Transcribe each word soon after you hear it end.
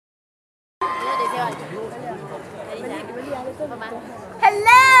Hello!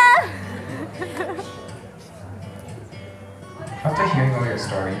 After hearing all your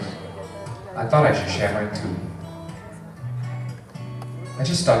stories, I thought I should share mine too. I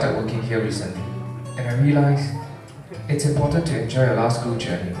just started working here recently, and I realized it's important to enjoy your last school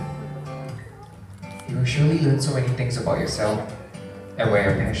journey. You will surely learn so many things about yourself and where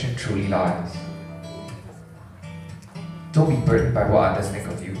your passion truly lies. Don't be burdened by what others think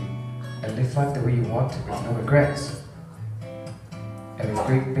of you, and live life the way you want with no regrets. And with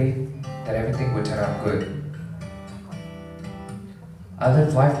great faith that everything will turn out good. I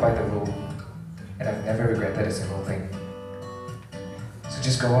live life by the rule, and I've never regretted a single thing. So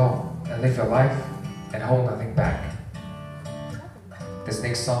just go out and live your life and hold nothing back. This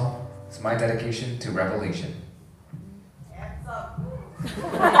next song is my dedication to Revelation.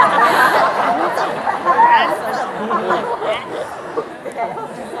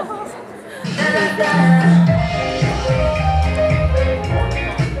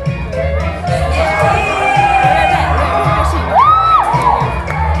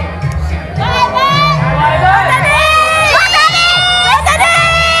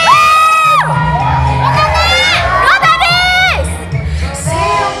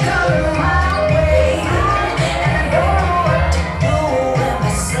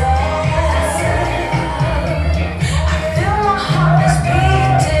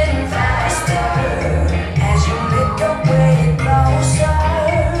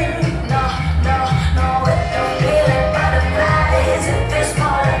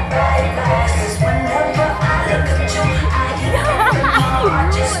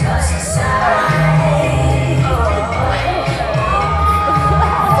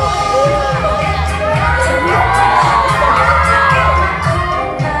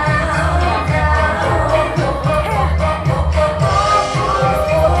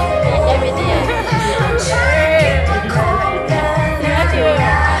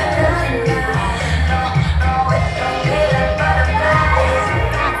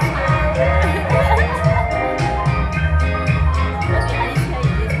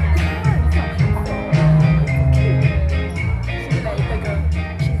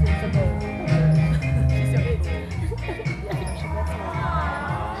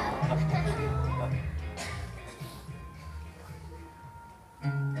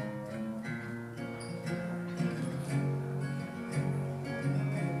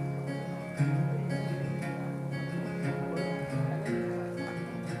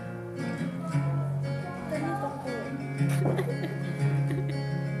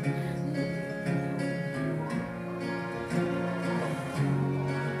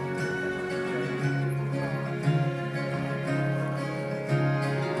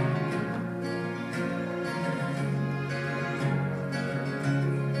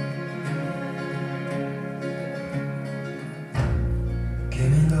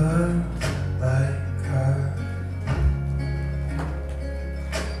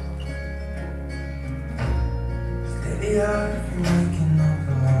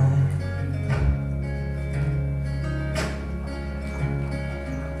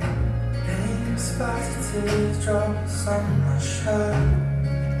 Teardrops on my shirt.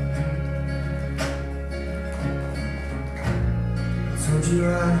 I told you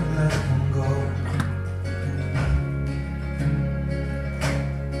I'd let them go,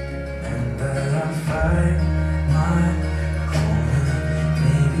 and that I'd fight my corner.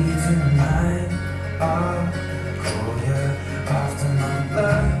 Maybe tonight I'll call you after my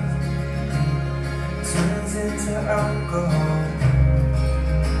blood turns into alcohol.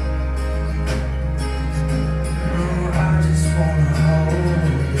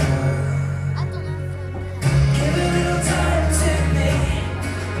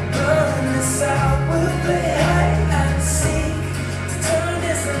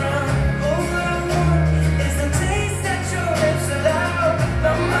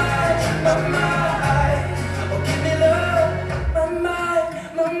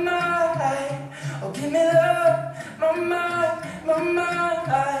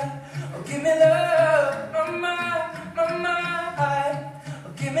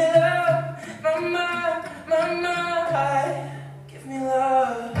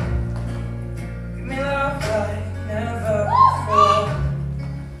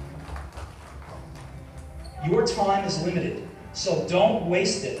 Your time is limited, so don't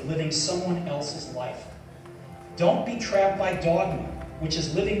waste it living someone else's life. Don't be trapped by dogma, which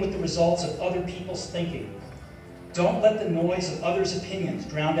is living with the results of other people's thinking. Don't let the noise of others' opinions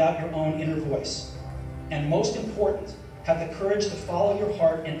drown out your own inner voice. And most important, have the courage to follow your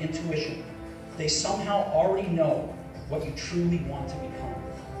heart and intuition. They somehow already know what you truly want to become.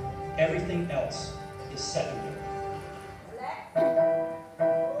 Everything else is secondary.